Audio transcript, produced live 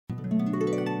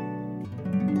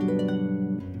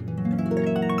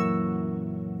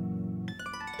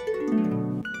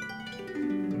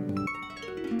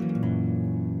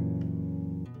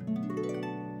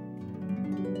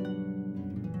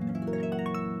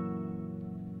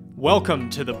Welcome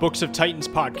to the Books of Titans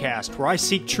podcast, where I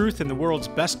seek truth in the world's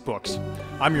best books.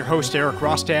 I'm your host, Erik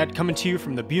Rostad, coming to you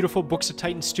from the beautiful Books of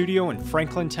Titans studio in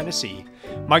Franklin, Tennessee.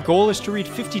 My goal is to read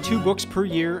 52 books per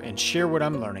year and share what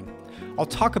I'm learning. I'll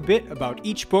talk a bit about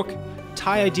each book,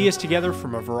 tie ideas together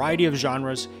from a variety of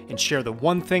genres, and share the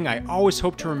one thing I always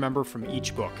hope to remember from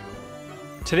each book.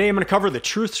 Today I'm going to cover The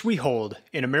Truths We Hold,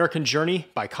 An American Journey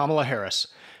by Kamala Harris.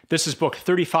 This is book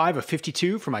 35 of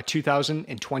 52 for my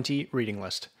 2020 reading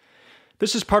list.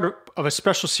 This is part of a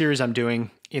special series I'm doing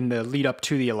in the lead up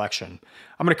to the election.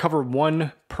 I'm going to cover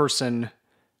one person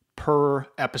per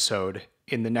episode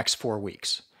in the next 4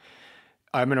 weeks.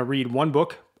 I'm going to read one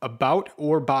book about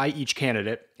or by each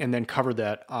candidate and then cover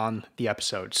that on the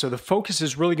episode. So the focus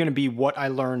is really going to be what I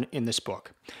learn in this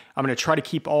book. I'm going to try to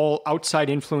keep all outside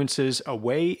influences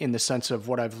away in the sense of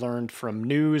what I've learned from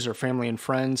news or family and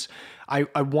friends. I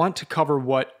want to cover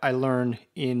what I learn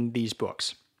in these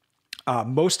books.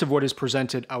 Most of what is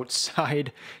presented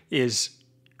outside is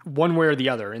one way or the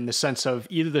other, in the sense of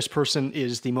either this person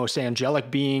is the most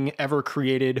angelic being ever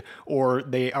created or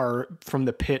they are from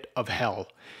the pit of hell.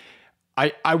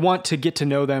 I want to get to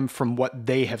know them from what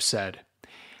they have said.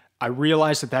 I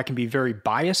realize that can be very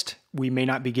biased. We may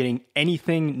not be getting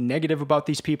anything negative about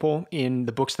these people in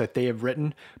the books that they have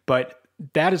written, but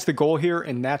that is the goal here,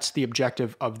 and that's the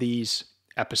objective of these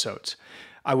episodes.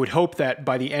 I would hope that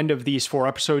by the end of these 4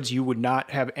 episodes, you would not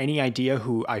have any idea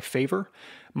who I favor.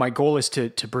 My goal is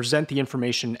to present the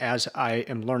information as I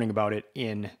am learning about it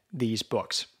in these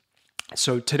books.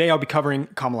 So today I'll be covering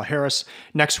Kamala Harris.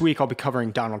 Next week I'll be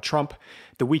covering Donald Trump.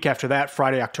 The week after that,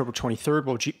 Friday, October 23rd,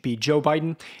 will be Joe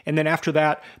Biden. And then after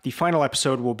that, the final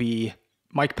episode will be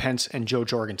Mike Pence and Jo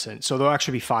Jorgensen. So there'll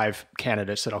actually be 5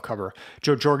 candidates that I'll cover.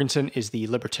 Jo Jorgensen is the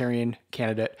Libertarian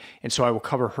candidate, and so I will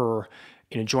cover her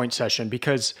in a joint session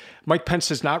because Mike Pence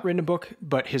has not written a book,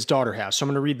 but his daughter has. So I'm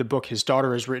going to read the book his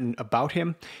daughter has written about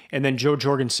him. And then Jo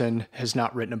Jorgensen has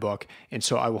not written a book. And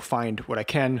so I will find what I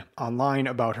can online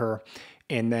about her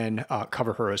and then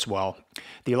cover her as well.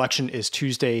 The election is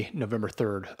Tuesday, November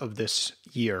 3rd of this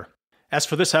year. As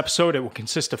for this episode, it will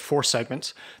consist of 4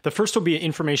 segments. The first will be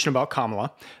information about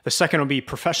Kamala. The second will be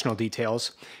professional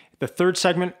details. The third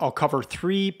segment, I'll cover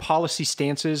 3 policy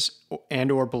stances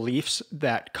and or beliefs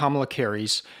that Kamala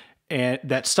carries and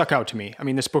that stuck out to me. I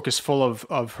mean, this book is full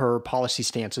of her policy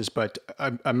stances, but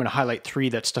I'm going to highlight 3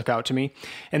 that stuck out to me.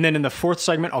 And then in the 4th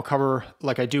segment, I'll cover,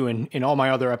 like I do in all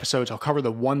my other episodes, I'll cover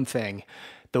the one thing,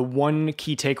 the one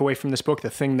key takeaway from this book,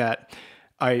 the thing that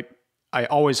I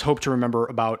always hope to remember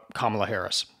about Kamala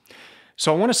Harris.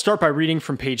 So I want to start by reading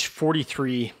from page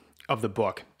 43 of the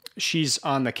book. She's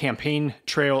on the campaign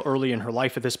trail early in her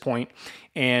life at this point,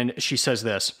 and she says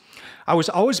this: "I was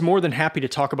always more than happy to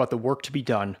talk about the work to be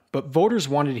done, but voters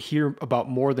wanted to hear about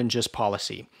more than just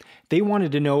policy. They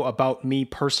wanted to know about me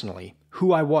personally,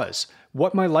 who I was,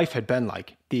 what my life had been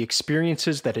like, the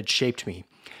experiences that had shaped me.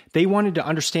 They wanted to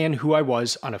understand who I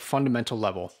was on a fundamental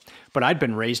level, but I'd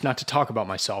been raised not to talk about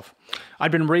myself.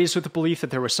 I'd been raised with the belief that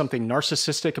there was something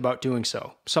narcissistic about doing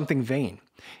so, something vain.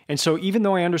 And so even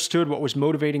though I understood what was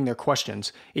motivating their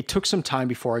questions, it took some time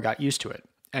before I got used to it."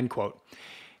 End quote.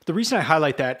 The reason I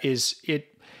highlight that is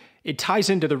it ties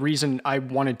into the reason I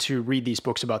wanted to read these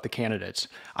books about the candidates.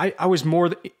 I was more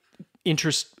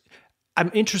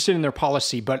I'm interested in their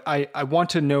policy, but I want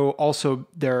to know also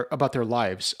about their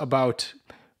lives, about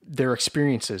their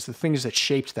experiences, the things that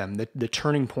shaped them, the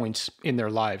turning points in their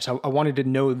lives. I wanted to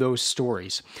know those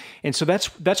stories. And so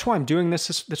that's why I'm doing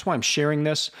this. That's why I'm sharing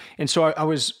this. And so I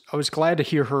was glad to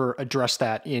hear her address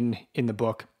that in the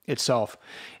book itself.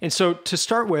 And so to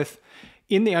start with,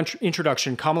 in the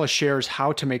introduction, Kamala shares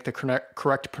how to make the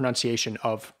correct pronunciation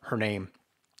of her name.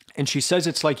 And she says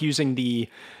it's like using the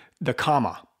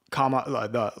comma,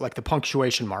 like the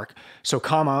punctuation mark. So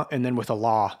comma, and then with a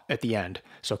law at the end.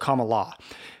 So Kamala.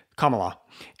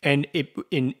 And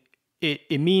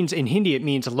it means, in Hindi, it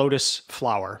means lotus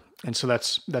flower. And so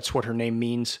that's what her name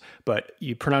means, but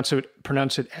you pronounce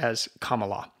it as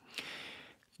Kamala.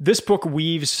 This book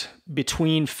weaves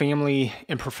between family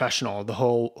and professional the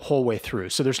whole way through.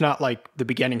 So there's not like the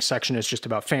beginning section is just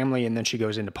about family, and then she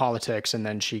goes into politics, and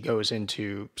then she goes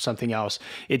into something else.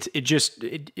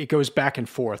 It goes back and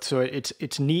forth. So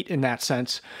it's neat in that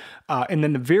sense. And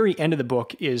then the very end of the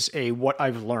book is a what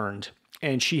I've learned,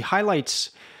 and she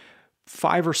highlights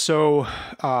 5 or so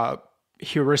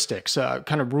heuristics,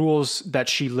 kind of rules that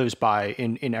she lives by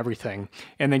in everything,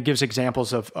 and then gives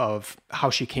examples of how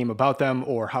she came about them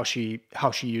or how she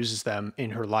uses them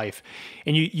in her life.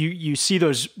 And you see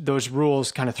those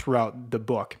rules kind of throughout the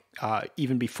book.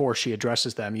 Even before she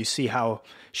addresses them, you see how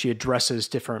she addresses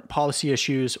different policy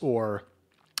issues or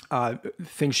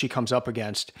things she comes up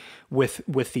against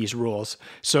with these rules.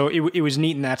 So it was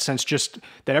neat in that sense, just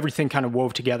that everything kind of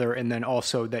wove together, and then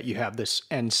also that you have this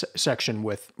end section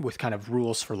with kind of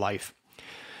rules for life.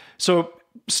 So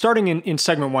starting in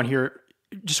segment 1 here,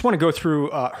 just want to go through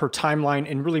her timeline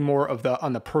and really more of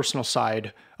on the personal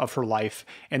side of her life.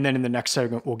 And then in the next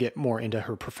segment, we'll get more into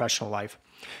her professional life.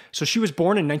 So she was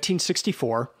born in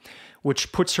 1964,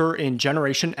 which puts her in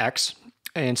Generation X.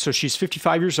 And so she's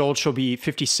 55 years old. She'll be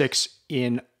 56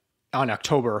 on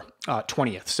October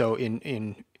 20th. So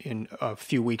in a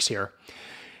few weeks here.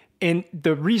 And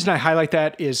the reason I highlight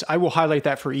that is I will highlight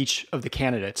that for each of the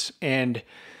candidates. And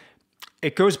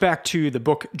it goes back to the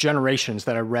book Generations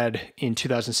that I read in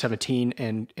 2017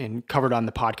 and covered on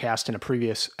the podcast in a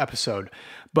previous episode.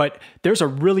 But there's a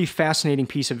really fascinating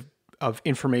piece of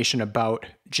information about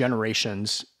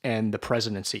generations and the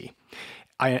presidency.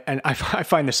 I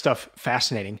find this stuff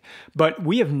fascinating, but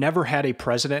we have never had a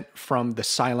president from the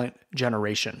silent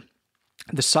generation.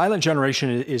 The silent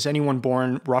generation is anyone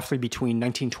born roughly between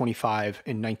 1925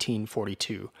 and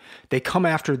 1942. They come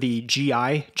after the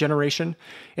GI generation,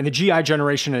 and the GI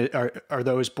generation are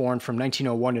those born from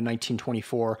 1901 to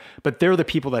 1924, but they're the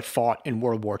people that fought in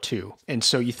World War II. And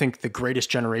so you think the greatest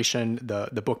generation,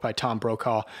 the book by Tom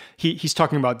Brokaw, he's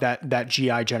talking about that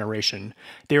GI generation.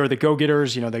 They were the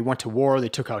go-getters, they went to war, they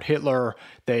took out Hitler,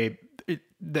 they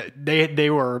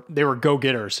were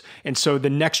go-getters. And so the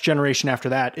next generation after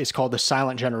that is called the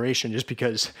silent generation, just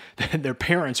because their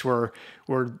parents were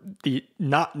the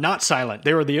not silent.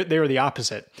 They were the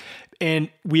opposite.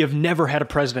 And we have never had a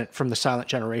president from the silent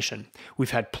generation. We've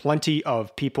had plenty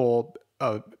of people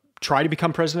try to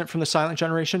become president from the silent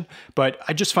generation, but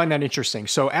I just find that interesting.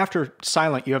 So after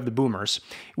silent, you have the boomers.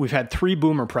 We've had 3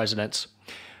 boomer presidents: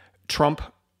 Trump,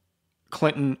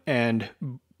 Clinton, and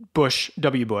Bush,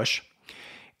 W. Bush.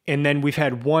 And then we've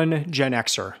had 1 Gen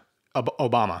Xer,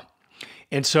 Obama.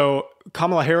 And so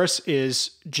Kamala Harris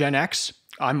is Gen X.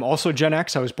 I'm also Gen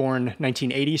X. I was born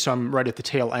 1980, so I'm right at the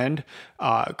tail end.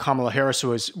 Kamala Harris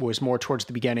was more towards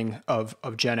the beginning of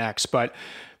Gen X. But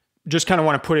just kind of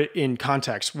want to put it in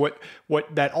context. What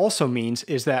that also means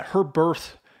is that her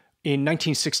birth in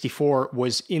 1964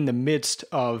 was in the midst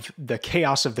of the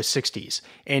chaos of the 60s.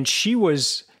 And she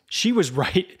was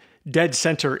right dead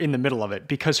center in the middle of it,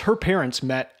 because her parents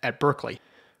met at Berkeley.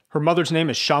 Her mother's name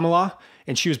is Shamala,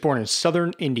 and she was born in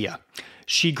southern India.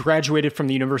 She graduated from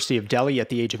the University of Delhi at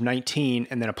the age of 19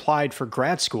 and then applied for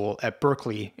grad school at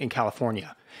Berkeley in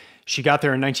California. She got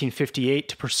there in 1958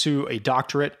 to pursue a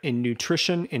doctorate in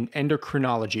nutrition and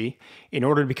endocrinology in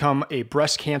order to become a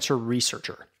breast cancer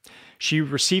researcher. She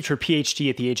received her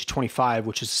PhD at the age of 25,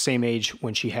 which is the same age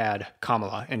when she had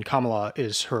Kamala, and Kamala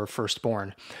is her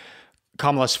firstborn.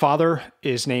 Kamala's father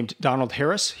is named Donald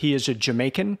Harris. He is a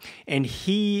Jamaican, and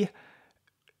he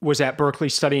was at Berkeley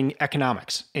studying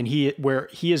economics, and he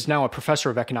is now a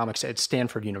professor of economics at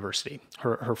Stanford University.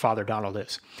 Her father, Donald,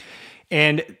 is.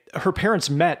 And her parents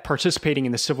met participating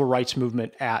in the civil rights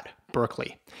movement at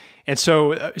Berkeley. And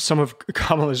so some of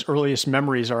Kamala's earliest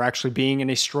memories are actually being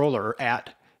in a stroller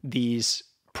at these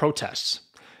protests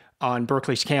on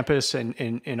Berkeley's campus and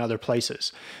in other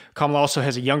places. Kamala also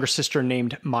has a younger sister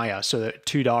named Maya, so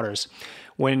 2 daughters.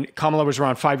 When Kamala was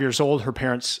around 5 years old, her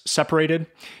parents separated,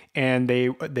 and they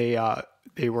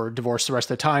were divorced the rest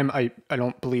of the time. I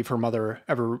don't believe her mother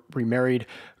ever remarried.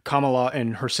 Kamala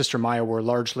and her sister Maya were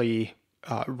largely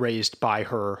raised by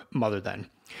her mother then.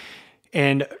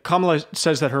 And Kamala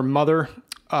says that her mother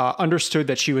understood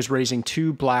that she was raising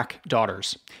 2 black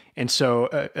daughters. And so,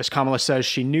 as Kamala says,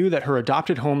 she knew that her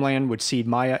adopted homeland would see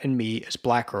Maya and me as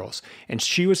black girls, and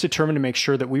she was determined to make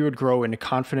sure that we would grow into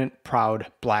confident, proud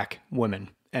black women,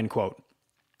 end quote.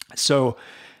 So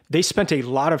they spent a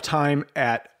lot of time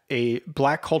at a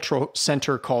black cultural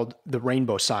center called the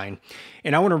Rainbow Sign.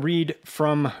 And I want to read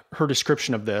from her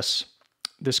description of this.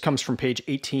 This comes from page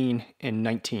 18 and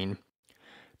 19.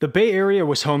 The Bay Area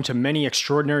was home to many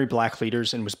extraordinary black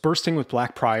leaders and was bursting with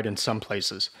black pride in some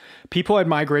places. People had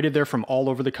migrated there from all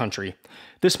over the country.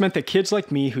 This meant that kids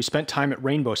like me who spent time at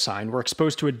Rainbow Sign were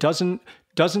exposed to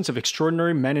dozens of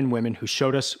extraordinary men and women who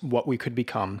showed us what we could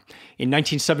become. In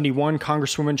 1971,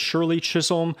 Congresswoman Shirley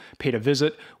Chisholm paid a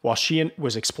visit while she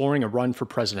was exploring a run for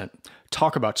president.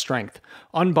 Talk about strength.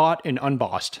 Unbought and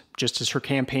unbossed, just as her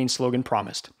campaign slogan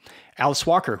promised. Alice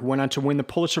Walker, who went on to win the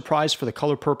Pulitzer Prize for The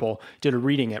Color Purple, did a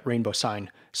reading at Rainbow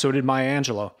Sign. So did Maya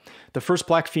Angelou, the first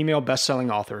black female best-selling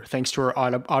author. Thanks to her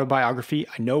autobiography,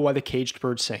 I Know Why the Caged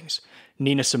Bird Sings.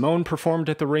 Nina Simone performed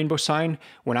at the Rainbow Sign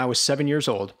when I was 7 years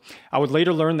old. I would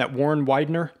later learn that Warren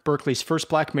Widener, Berkeley's first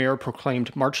black mayor,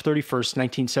 proclaimed March 31st,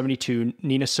 1972,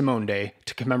 Nina Simone Day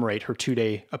to commemorate her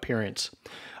 2-day appearance.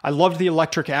 I loved the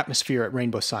electric atmosphere at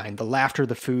Rainbow Sign, the laughter,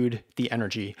 the food, the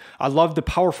energy. I loved the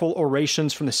powerful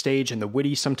orations from the stage and the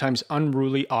witty, sometimes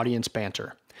unruly audience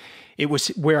banter. It was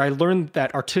where I learned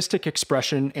that artistic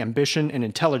expression, ambition, and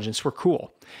intelligence were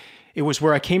cool. It was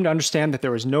where I came to understand that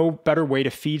there was no better way to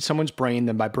feed someone's brain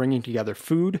than by bringing together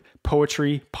food,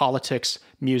 poetry, politics,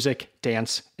 music,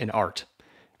 dance, and art.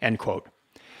 End quote.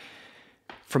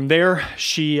 From there,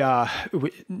 she,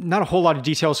 not a whole lot of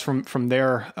details from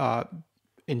there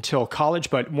until college,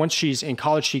 but once she's in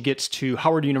college, she gets to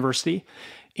Howard University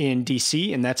in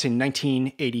DC, and that's in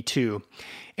 1982.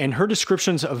 And her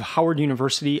descriptions of Howard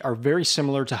University are very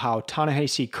similar to how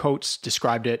Ta-Nehisi Coates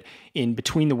described it in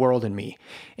Between the World and Me.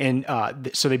 And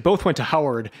so they both went to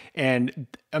Howard, and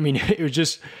I mean, it was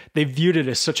just, they viewed it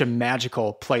as such a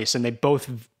magical place, and they both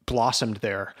blossomed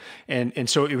there. And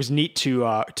so it was neat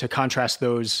to contrast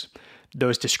those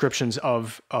descriptions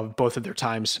of both of their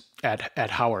times at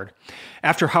Howard.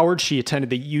 After Howard, she attended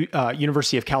the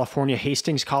University of California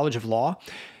Hastings College of Law,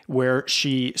 where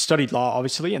she studied law,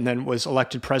 obviously, and then was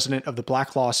elected president of the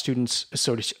Black Law Students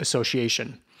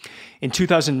Association. In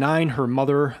 2009, her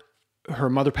mother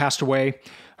passed away.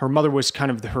 Her mother was kind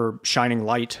of her shining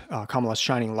light, Kamala's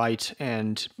shining light,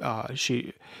 and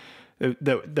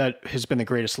that has been the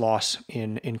greatest loss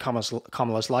in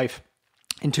Kamala's life.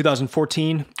 In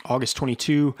 2014, August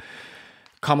 22,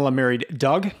 Kamala married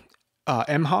Doug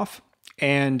Emhoff,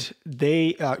 and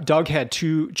Doug had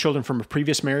 2 children from a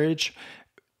previous marriage.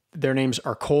 Their names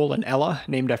are Cole and Ella,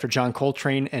 named after John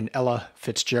Coltrane and Ella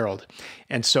Fitzgerald.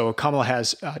 And so Kamala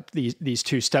has these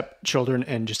 2 stepchildren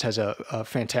and just has a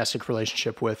fantastic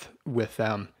relationship with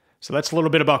them. So that's a little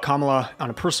bit about Kamala on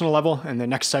a personal level, and the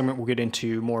next segment we'll get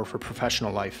into more of her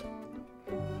professional life.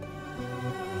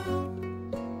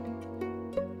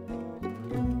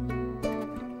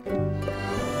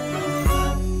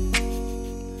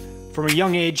 From a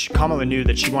young age, Kamala knew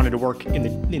that she wanted to work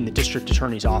in the district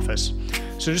attorney's office.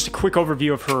 So just a quick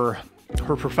overview of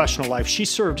her professional life. She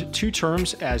served 2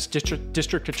 terms as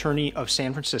district attorney of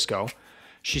San Francisco.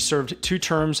 She served 2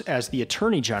 terms as the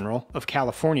attorney general of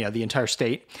California, the entire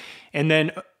state. And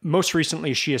then most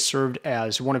recently, she has served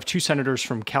as one of 2 senators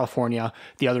from California,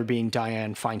 the other being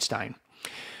Dianne Feinstein.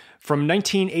 From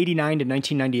 1989 to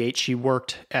 1998, she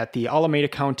worked at the Alameda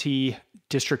County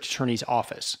District Attorney's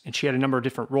Office, and she had a number of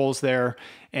different roles there,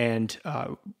 and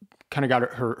kind of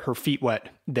got her feet wet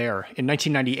there. In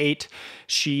 1998,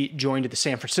 she joined the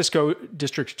San Francisco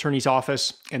District Attorney's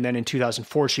Office, and then in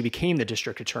 2004, she became the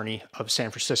District Attorney of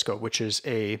San Francisco, which is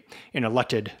an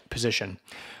elected position.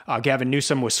 Gavin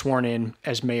Newsom was sworn in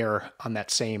as mayor on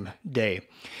that same day.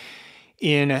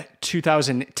 In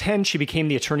 2010, she became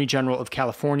the Attorney General of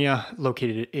California,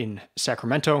 located in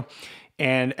Sacramento.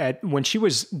 And when she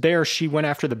was there, she went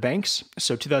after the banks.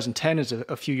 So 2010 is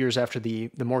a few years after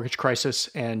the mortgage crisis,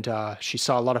 and she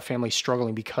saw a lot of families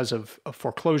struggling because of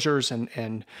foreclosures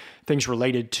and things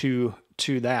related to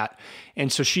that.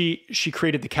 And so she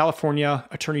created the California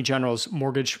Attorney General's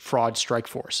Mortgage Fraud Strike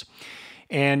Force,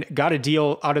 and got a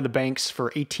deal out of the banks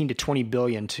for 18 to 20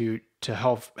 billion to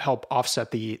help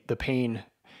offset the pain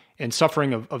and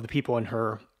suffering of the people in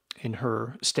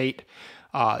her state.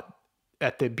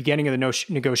 At the beginning of the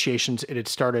negotiations, it had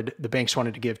started, the banks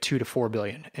wanted to give 2 to 4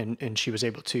 billion, and she was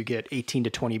able to get 18 to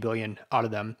 20 billion out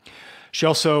of them. She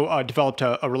also developed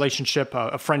a relationship,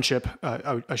 a friendship,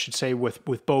 I should say, with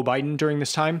Beau Biden during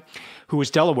this time, who was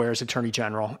Delaware's Attorney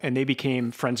General, and they became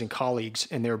friends and colleagues,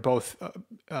 and they were both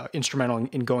instrumental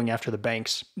in going after the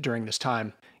banks during this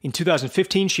time. In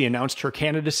 2015, she announced her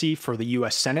candidacy for the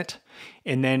U.S. Senate,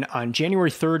 and then on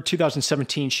January 3rd,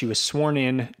 2017, she was sworn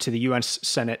in to the U.S.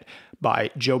 Senate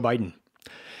by Joe Biden.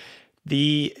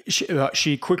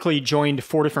 She quickly joined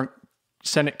 4 different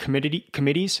Senate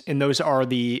committees, and those are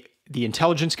the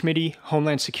Intelligence Committee,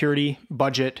 Homeland Security,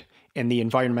 Budget, and the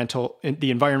Environment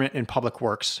and Public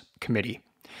Works Committee.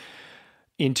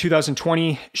 In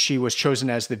 2020, she was chosen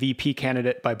as the VP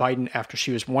candidate by Biden after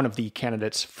she was one of the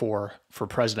candidates for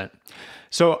president.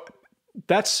 So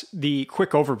that's the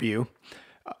quick overview.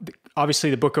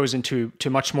 Obviously, the book goes into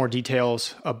much more detail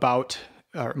about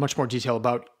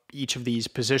each of these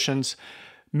positions.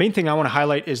 Main thing I want to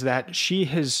highlight is that she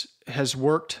has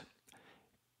worked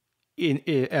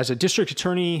as a district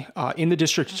attorney in the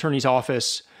district attorney's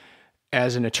office,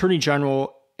 as an attorney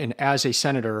general, and as a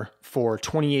senator for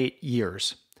 28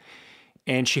 years.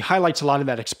 And she highlights a lot of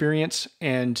that experience,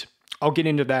 and I'll get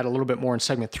into that a little bit more in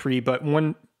segment 3. But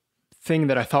one thing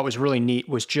that I thought was really neat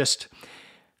was just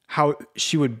how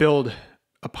she would build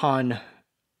upon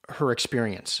her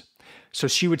experience. So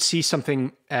she would see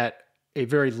something at a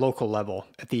very local level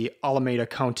at the Alameda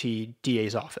County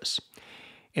DA's office.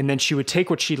 And then she would take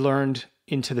what she learned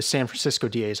into the San Francisco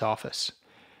DA's office.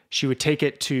 She would take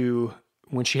it to,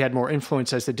 when she had more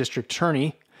influence as the district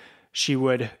attorney, she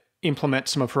would implement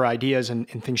some of her ideas and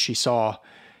things she saw.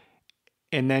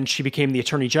 And then she became the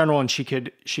attorney general, and she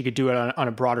could do it on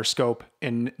a broader scope.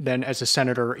 And then as a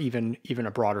senator, even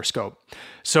a broader scope.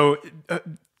 So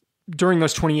during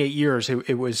those 28 years,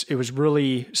 it was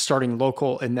really starting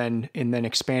local and then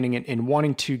expanding it and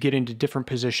wanting to get into different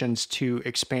positions to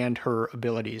expand her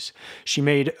abilities. She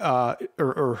made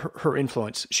or her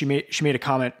influence. She made a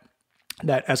comment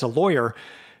that as a lawyer,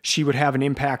 she would have an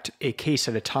impact a case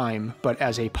at a time, but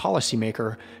as a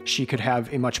policymaker, she could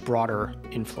have a much broader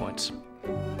influence.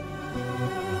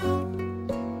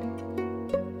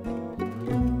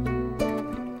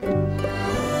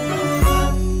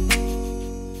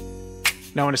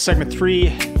 Now, in segment 3,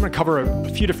 I'm going to cover a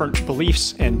few different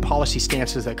beliefs and policy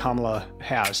stances that Kamala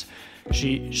has.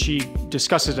 She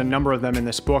discusses a number of them in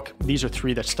this book. These are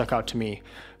 3 that stuck out to me.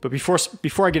 But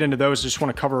before I get into those, I just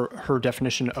want to cover her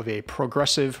definition of a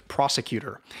progressive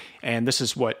prosecutor. And this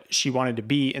is what she wanted to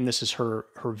be, and this is her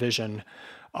vision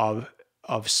of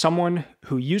someone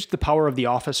who used the power of the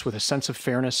office with a sense of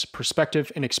fairness,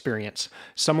 perspective, and experience.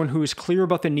 Someone who is clear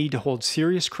about the need to hold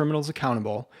serious criminals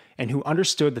accountable and who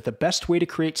understood that the best way to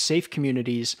create safe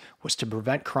communities was to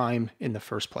prevent crime in the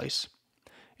first place.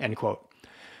 End quote.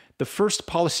 The first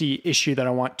policy issue that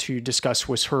I want to discuss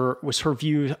was her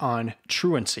view on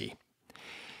truancy.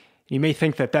 You may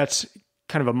think that that's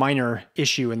kind of a minor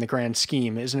issue in the grand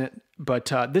scheme, isn't it?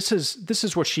 But this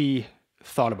is what she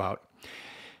thought about.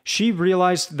 She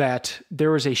realized that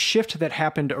there was a shift that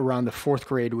happened around the 4th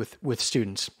grade with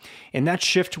students. And that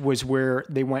shift was where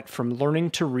they went from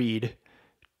learning to read,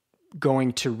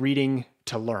 going to reading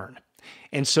to learn.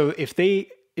 And so if they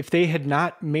could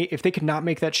not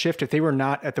make that shift, if they were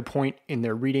not at the point in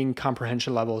their reading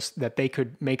comprehension levels that they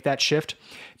could make that shift,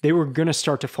 they were going to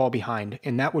start to fall behind.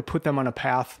 And that would put them on a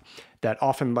path that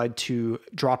often led to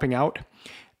dropping out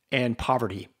and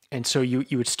poverty. And so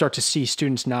you would start to see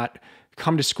students not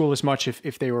come to school as much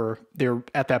if they were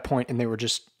at that point and they were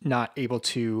just not able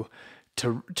to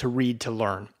read, to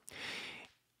learn.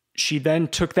 She then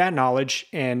took that knowledge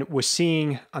and was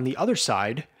seeing on the other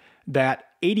side that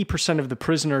 80% of the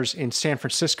prisoners in San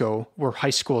Francisco were high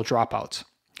school dropouts.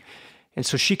 And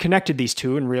so she connected these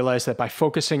two and realized that by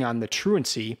focusing on the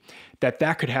truancy,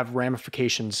 that could have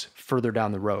ramifications further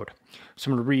down the road. So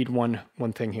I'm going to read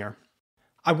one thing here.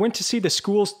 I went to see the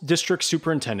school's district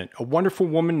superintendent, a wonderful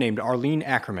woman named Arlene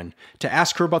Ackerman, to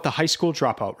ask her about the high school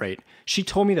dropout rate. She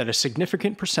told me that a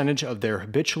significant percentage of their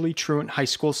habitually truant high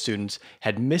school students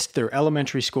had missed their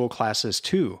elementary school classes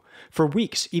too, for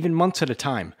weeks, even months at a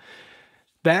time.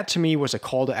 That to me was a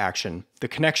call to action. The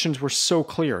connections were so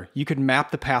clear. You could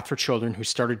map the path for children who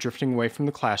started drifting away from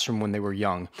the classroom when they were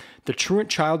young. The truant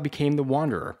child became the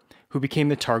wanderer, who became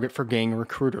the target for gang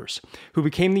recruiters, who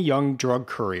became the young drug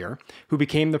courier, who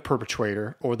became the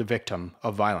perpetrator or the victim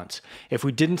of violence. If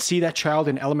we didn't see that child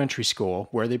in elementary school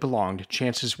where they belonged,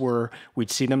 chances were we'd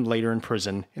see them later in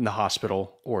prison, in the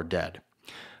hospital, or dead.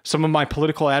 Some of my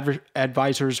political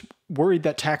advisors worried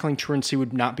that tackling truancy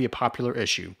would not be a popular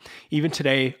issue. Even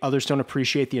today, others don't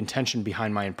appreciate the intention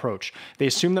behind my approach. They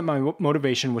assume that my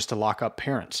motivation was to lock up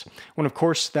parents, when of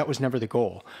course that was never the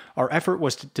goal. Our effort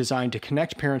was designed to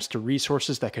connect parents to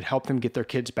resources that could help them get their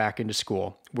kids back into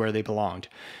school, where they belonged.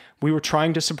 We were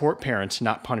trying to support parents,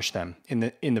 not punish them.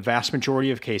 In the vast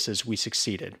majority of cases, we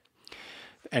succeeded.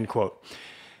 End quote.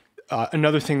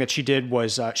 Another thing that she did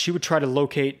was she would try to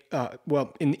locate,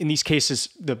 in these cases,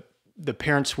 the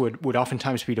parents would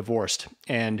oftentimes be divorced.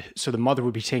 And so the mother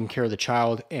would be taking care of the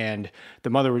child, and the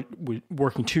mother would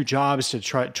working 2 jobs to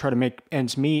try to make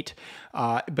ends meet.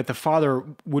 But the father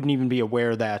wouldn't even be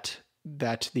aware that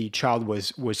the child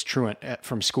was truant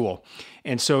from school.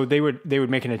 And so they would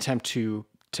make an attempt to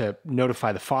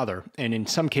notify the father. And in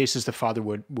some cases, the father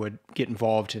would get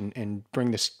involved and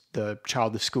bring the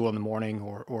child to school in the morning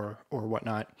or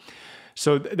whatnot.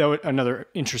 So that was another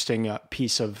interesting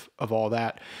piece of all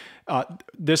that.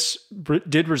 This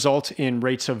did result in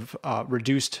rates of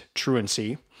reduced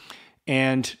truancy.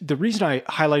 And the reason I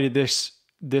highlighted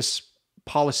this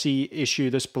policy issue,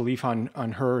 this belief on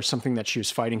her, something that she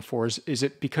was fighting for, is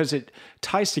it because it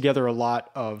ties together a lot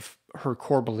of her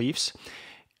core beliefs.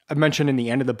 I mentioned in the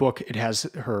end of the book, it has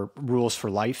her rules for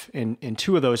life, and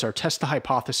two of those are test the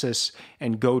hypothesis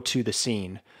and go to the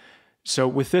scene. So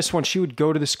with this one, she would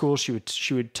go to the school, she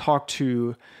would talk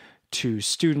to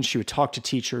students, she would talk to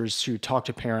teachers, she would talk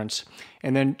to parents,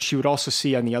 and then she would also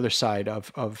see on the other side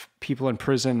of people in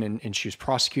prison, and she was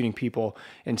prosecuting people.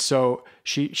 And so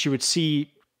she would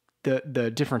see the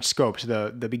different scopes,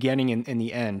 the beginning and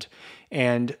the end.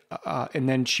 And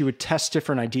then she would test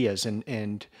different ideas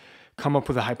and come up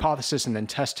with a hypothesis and then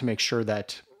test to make sure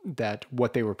that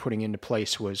what they were putting into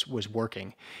place was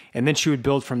working. And then she would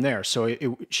build from there. So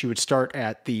she would start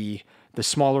at the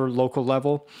smaller local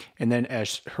level, and then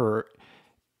as her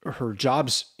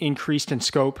jobs increased in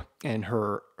scope and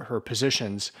her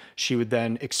positions, she would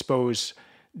then expose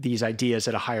these ideas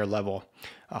at a higher level,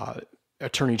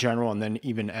 attorney general, and then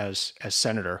even as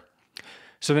senator.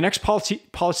 So the next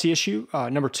policy issue,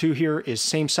 number 2 here, is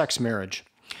same-sex marriage.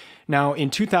 Now, in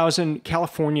 2000,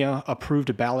 California approved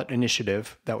a ballot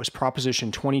initiative that was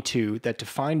Proposition 22 that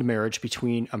defined marriage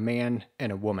between a man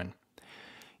and a woman.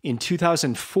 In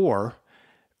 2004,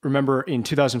 remember, in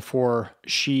 2004,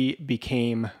 she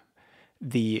became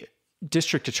the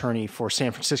district attorney for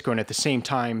San Francisco, and at the same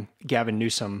time, Gavin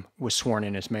Newsom was sworn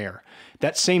in as mayor.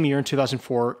 That same year, in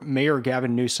 2004, Mayor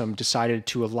Gavin Newsom decided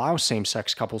to allow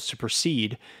same-sex couples to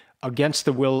proceed against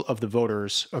the will of the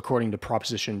voters, according to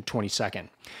Proposition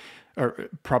 22.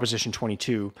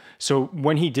 So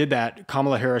when he did that,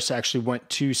 Kamala Harris actually went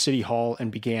to City Hall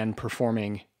and began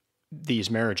performing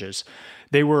these marriages.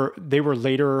 They were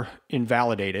later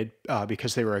invalidated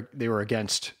because they were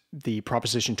against the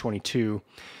Proposition 22.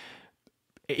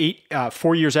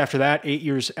 4 years after that, 8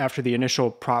 years after the initial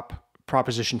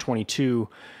Proposition 22,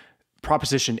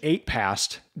 Proposition 8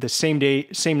 passed the same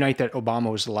night that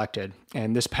Obama was elected.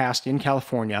 And this passed in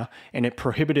California, and it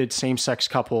prohibited same-sex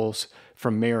couples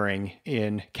from marrying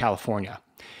in California.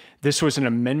 This was an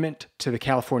amendment to the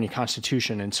California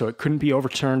Constitution, and so it couldn't be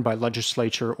overturned by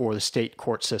legislature or the state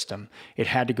court system. It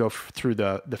had to go through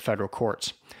the federal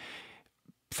courts.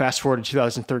 Fast forward to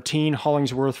 2013,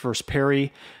 Hollingsworth versus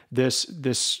Perry.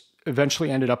 This eventually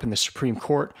ended up in the Supreme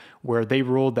Court, where they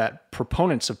ruled that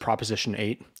proponents of Proposition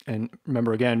 8, and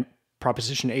remember again,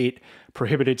 Proposition 8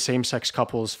 prohibited same-sex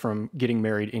couples from getting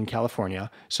married in California.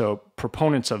 So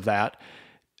proponents of that,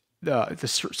 the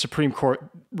Supreme Court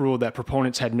ruled that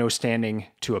proponents had no standing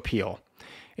to appeal.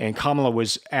 And Kamala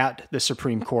was at the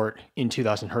Supreme Court in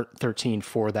 2013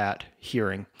 for that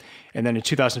hearing. And then in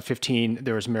 2015,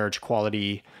 there was marriage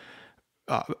equality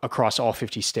across all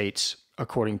 50 states,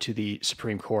 according to the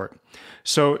Supreme Court.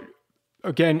 So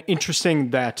again,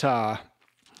 interesting that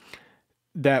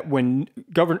when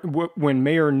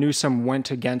Mayor Newsom went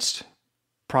against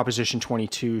Proposition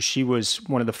 22, she was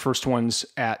one of the first ones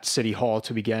at City Hall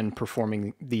to begin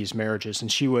performing these marriages, and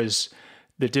she was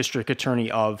the district attorney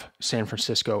of San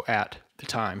Francisco at the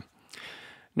time.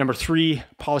 Number 3,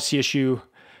 policy issue,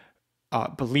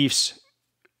 beliefs.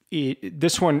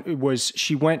 This one was,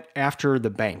 she went after the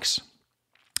banks.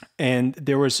 And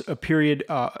there was a period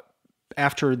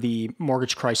after the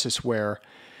mortgage crisis where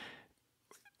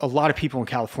a lot of people in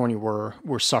California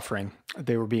were suffering.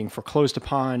 They were being foreclosed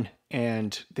upon,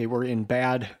 and they were in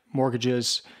bad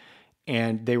mortgages,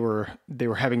 and they were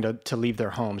having to leave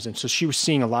their homes. And so she was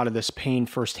seeing a lot of this pain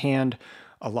firsthand.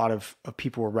 A lot of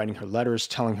people were writing her letters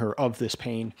telling her of this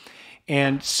pain.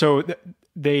 And so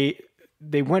they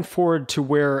went forward to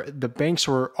where the banks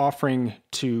were offering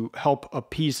to help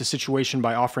appease the situation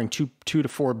by offering $2 to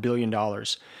 $4 billion.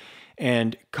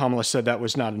 And Kamala said that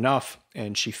was not enough,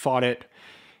 and she fought it.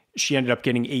 She ended up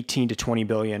getting 18 to 20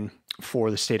 billion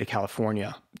for the state of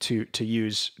California to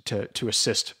use to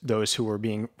assist those who were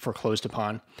being foreclosed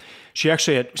upon. She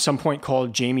actually at some point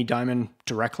called Jamie Dimon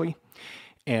directly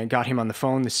and got him on the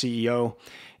phone, the CEO.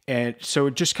 And so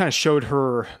it just kind of showed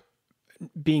her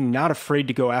being not afraid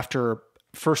to go after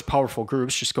first powerful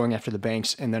groups, just going after the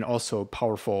banks, and then also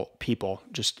powerful people,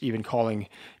 just even calling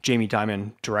Jamie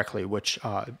Dimon directly, which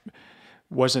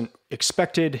wasn't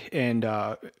expected. And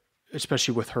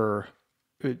especially with her,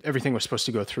 everything was supposed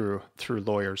to go through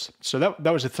lawyers. So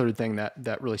that was the third thing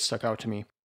that really stuck out to me.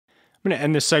 I'm going to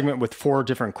end this segment with 4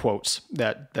 different quotes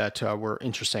that were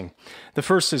interesting. The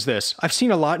first is this: I've seen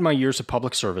a lot in my years of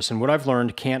public service, and what I've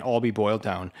learned can't all be boiled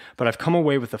down, but I've come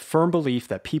away with a firm belief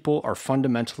that people are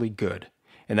fundamentally good,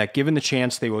 and that given the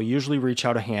chance, they will usually reach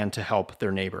out a hand to help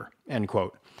their neighbor, end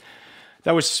quote.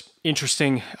 That was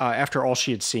interesting after all she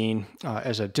had seen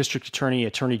as a district attorney,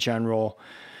 attorney general,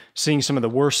 seeing some of the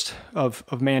worst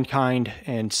of mankind,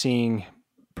 and seeing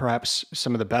perhaps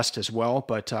some of the best as well,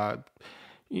 but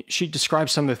she described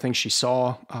some of the things she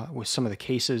saw with some of the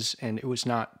cases, and it was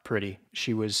not pretty.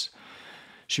 She was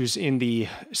in the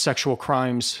sexual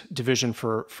crimes division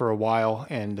for a while,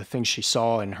 and the things she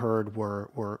saw and heard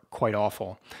were quite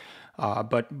awful.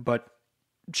 But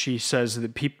she says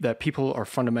that people are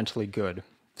fundamentally good.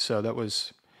 So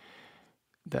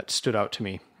that stood out to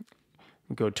me.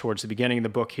 We'll go towards the beginning of the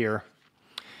book here.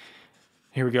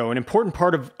 Here we go. An important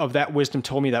part of that wisdom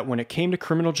told me that when it came to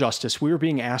criminal justice, we were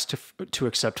being asked to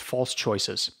accept false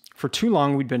choices. For too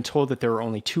long, we'd been told that there were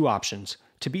only two options,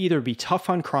 to either be tough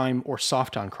on crime or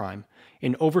soft on crime,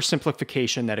 an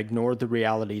oversimplification that ignored the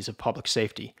realities of public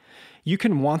safety. You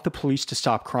can want the police to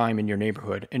stop crime in your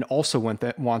neighborhood and also want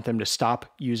them to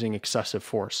stop using excessive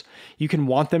force. You can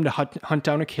want them to hunt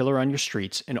down a killer on your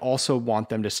streets and also want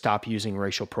them to stop using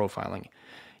racial profiling.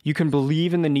 You can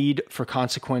believe in the need for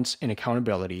consequence and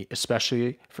accountability,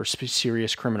 especially for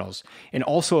serious criminals, and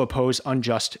also oppose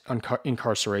unjust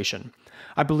incarceration.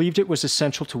 I believed it was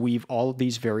essential to weave all of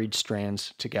these varied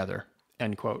strands together."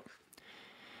 End quote.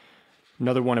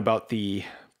 Another one about the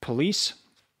police.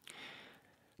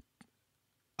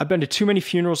 "I've been to too many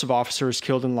funerals of officers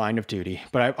killed in line of duty,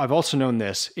 but I've also known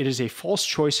this. It is a false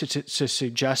choice to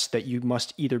suggest that you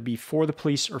must either be for the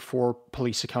police or for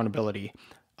police accountability.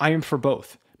 I am for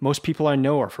both. Most people I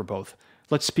know are for both.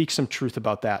 Let's speak some truth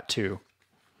about that too."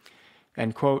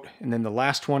 End quote. And then the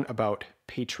last one about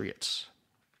patriots.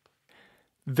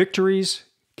 "Victories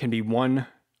can be won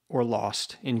or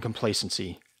lost in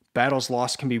complacency. Battles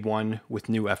lost can be won with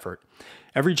new effort.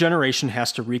 Every generation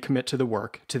has to recommit to the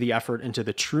work, to the effort, and to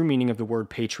the true meaning of the word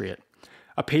patriot.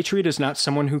 A patriot is not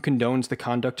someone who condones the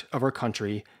conduct of our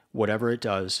country, whatever it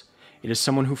does. It is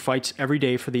someone who fights every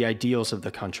day for the ideals of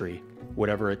the country,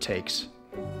 whatever it takes."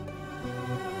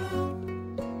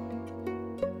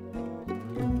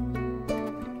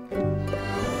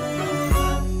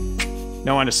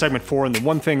 Now on to segment 4, and the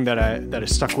one thing that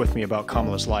has stuck with me about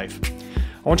Kamala's life.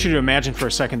 I want you to imagine for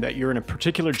a second that you're in a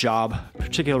particular job,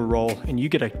 particular role, and you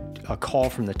get a call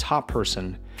from the top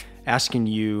person asking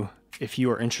you if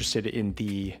you are interested in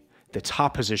the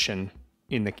top position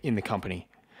in the company.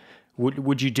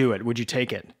 Would you do it? Would you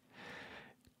take it?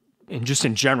 And just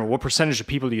in general, what percentage of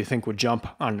people do you think would jump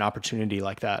on an opportunity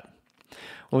like that?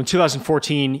 Well, in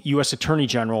 2014, U.S. Attorney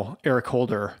General Erik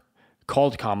Holder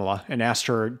called Kamala and asked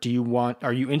her,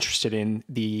 are you interested in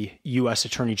the U.S.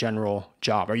 Attorney General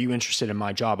job? Are you interested in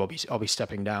my job? I'll be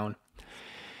stepping down.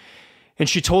 And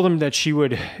she told him that she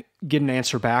would get an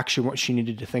answer back. She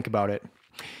needed to think about it.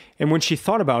 And when she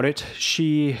thought about it,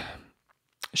 she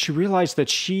realized that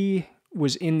she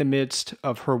was in the midst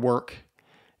of her work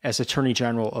as Attorney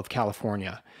General of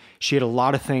California. She had a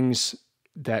lot of things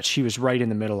that she was right in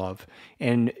the middle of.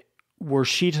 And were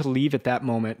she to leave at that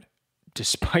moment,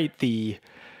 despite the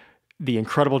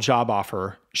incredible job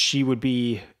offer, she would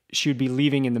be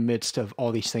leaving in the midst of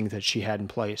all these things that she had in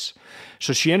place.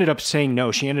 So she ended up saying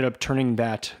no. She ended up turning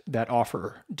that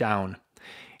offer down.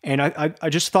 And I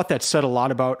just thought that said a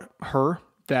lot about her,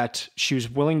 that she was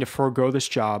willing to forego this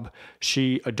job.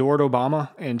 She adored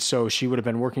Obama, and so she would have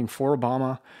been working for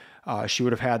Obama. She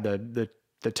would have had the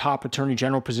top attorney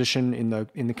general position in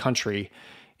the country,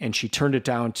 and she turned it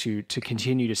down to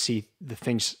continue to see the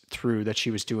things through that she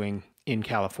was doing in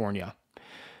California.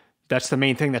 That's the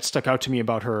main thing that stuck out to me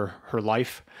about her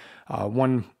life.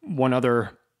 One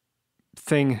other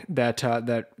thing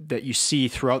that you see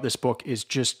throughout this book is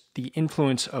just the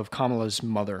influence of Kamala's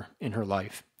mother in her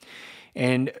life.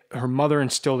 And her mother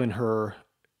instilled in her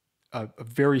a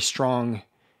very strong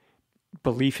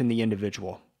belief in the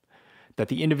individual, that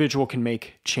the individual can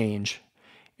make change.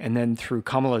 And then through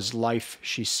Kamala's life,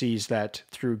 she sees that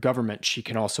through government, she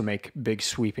can also make big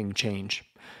sweeping change.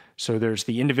 So there's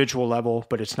the individual level,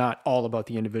 but it's not all about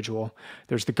the individual.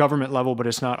 There's the government level, but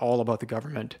it's not all about the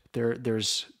government.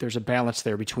 There's a balance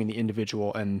there between the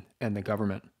individual and the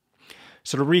government.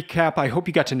 So to recap, I hope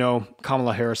you got to know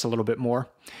Kamala Harris a little bit more.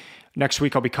 Next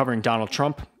week, I'll be covering Donald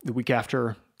Trump. The week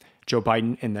after, Joe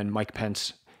Biden, and then Mike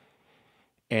Pence.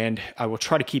 And I will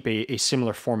try to keep a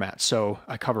similar format. So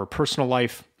I cover personal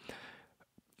life,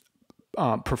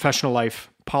 professional life,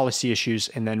 policy issues,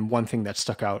 and then one thing that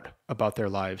stuck out about their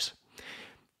lives.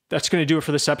 That's going to do it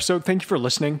for this episode. Thank you for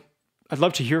listening. I'd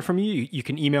love to hear from you. You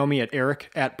can email me at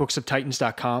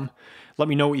eric@booksoftitans.com. Let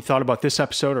me know what you thought about this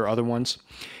episode or other ones.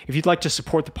 If you'd like to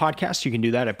support the podcast, you can do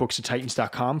that at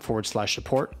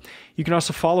booksoftitans.com/support. You can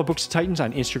also follow Books of Titans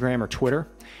on Instagram or Twitter.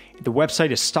 The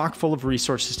website is stock full of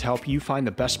resources to help you find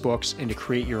the best books and to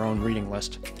create your own reading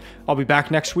list. I'll be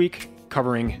back next week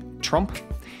covering Trump.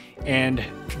 and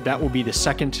that will be the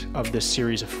second of this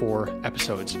series of 4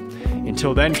 episodes.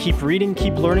 Until then, keep reading,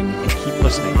 keep learning, and keep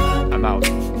listening. I'm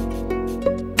out.